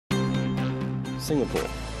Singapore.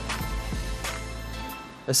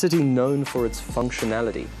 A city known for its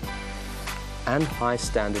functionality and high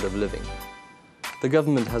standard of living. The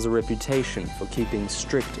government has a reputation for keeping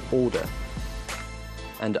strict order,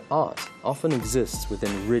 and art often exists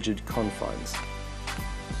within rigid confines.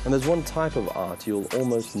 And there's one type of art you'll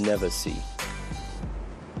almost never see.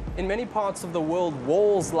 In many parts of the world,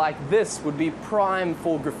 walls like this would be prime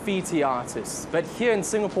for graffiti artists. But here in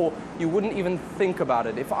Singapore, you wouldn't even think about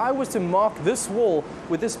it. If I was to mark this wall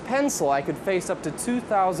with this pencil, I could face up to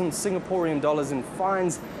 2,000 Singaporean dollars in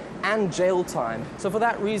fines and jail time. So for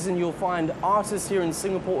that reason, you'll find artists here in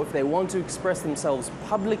Singapore, if they want to express themselves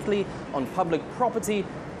publicly on public property,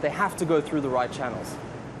 they have to go through the right channels.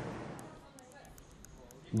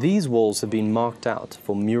 These walls have been marked out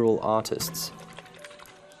for mural artists.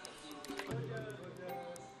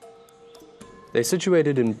 They're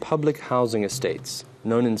situated in public housing estates,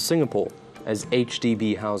 known in Singapore as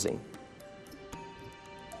HDB housing.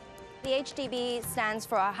 The HDB stands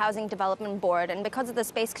for our Housing Development Board, and because of the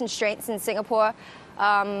space constraints in Singapore,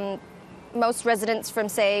 most residents from,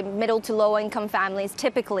 say, middle to low income families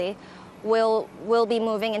typically will be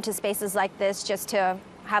moving into spaces like this just to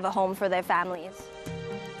have a home for their families.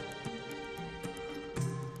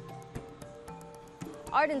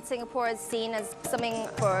 Art in Singapore is seen as something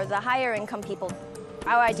for the higher income people.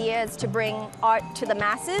 Our idea is to bring art to the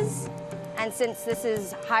masses, and since this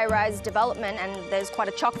is high-rise development and there's quite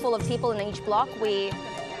a chock full of people in each block, we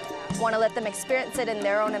want to let them experience it in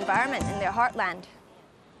their own environment, in their heartland.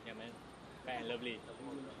 Yeah, man. Fair and lovely.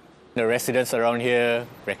 The residents around here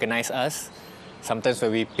recognize us. Sometimes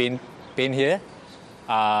when we paint here,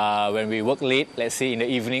 when we work late, let's say in the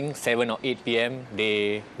evening, 7 or 8 p.m.,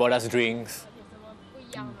 they bought us drinks.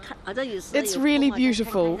 It's really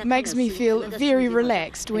beautiful. Makes me feel very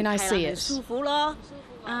relaxed when I see it.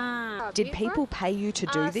 Did people pay you to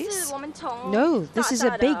do this? No, this is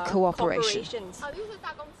a big cooperation.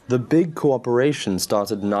 The big cooperation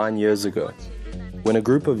started 9 years ago, when a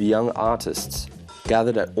group of young artists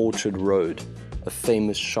gathered at Orchard Road, a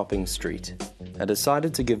famous shopping street, and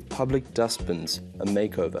decided to give public dustbins a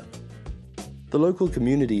makeover. The local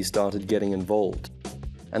community started getting involved,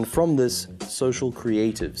 and from this, Social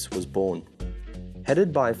Creatives was born.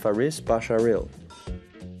 Headed by Faris Basharil,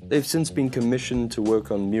 they've since been commissioned to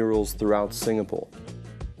work on murals throughout Singapore.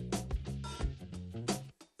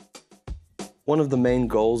 One of the main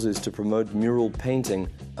goals is to promote mural painting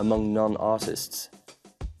among non-artists.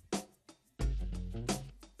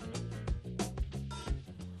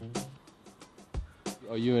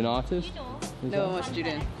 Are you an artist? No, I'm a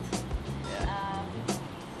student. Yeah.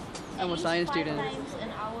 I'm a science student.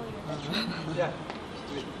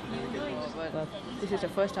 But this is the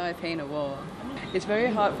first time I paint a wall. It's very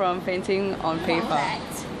hard from painting on paper.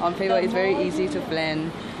 On paper it's very easy to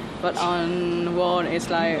blend, but on wall it's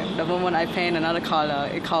like the moment I paint another color,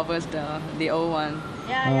 it covers the old one.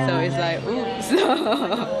 So it's like, oops.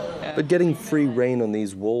 Yeah. But getting free rein on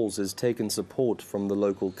these walls has taken support from the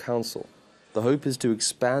local council. The hope is to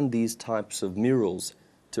expand these types of murals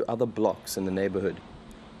to other blocks in the neighborhood.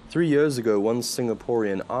 3 years ago, one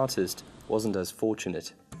Singaporean artist wasn't as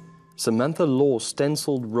fortunate. Samantha Law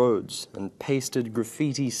stenciled roads and pasted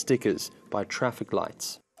graffiti stickers by traffic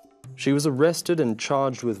lights. She was arrested and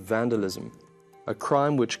charged with vandalism, a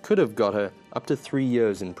crime which could have got her up to 3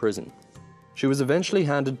 years in prison. She was eventually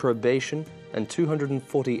handed probation and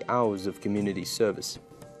 240 hours of community service.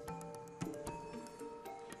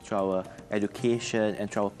 To our education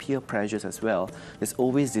and to our peer pressures as well, there's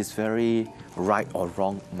always this very right or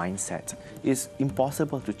wrong mindset. It's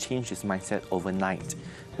impossible to change this mindset overnight.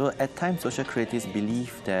 So at times, social creatives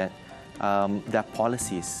believe that there are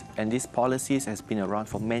policies, and these policies has been around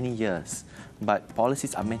for many years, but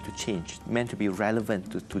policies are meant to change, meant to be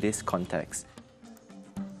relevant to today's context.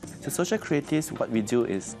 So social creatives, what we do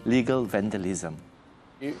is legal vandalism.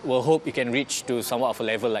 We'll hope it can reach to somewhat of a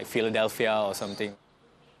level like Philadelphia or something.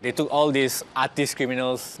 They took all these artist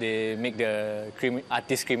criminals, they make the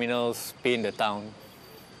artist criminals paint the town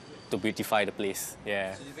to beautify the place,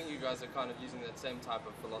 yeah. So you think you guys are kind of using that same type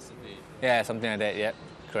of philosophy? Yeah, something like that, yeah,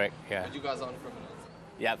 correct, yeah. But you guys aren't criminals?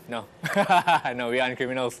 Yep, no. No, we aren't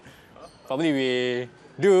criminals. Probably we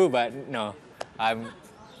do, but no.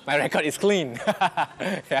 My record is clean.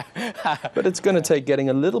 Yeah. But it's going to take getting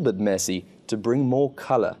a little bit messy to bring more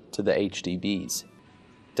colour to the HDBs.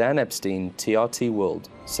 Dan Epstein, TRT World,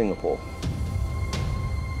 Singapore.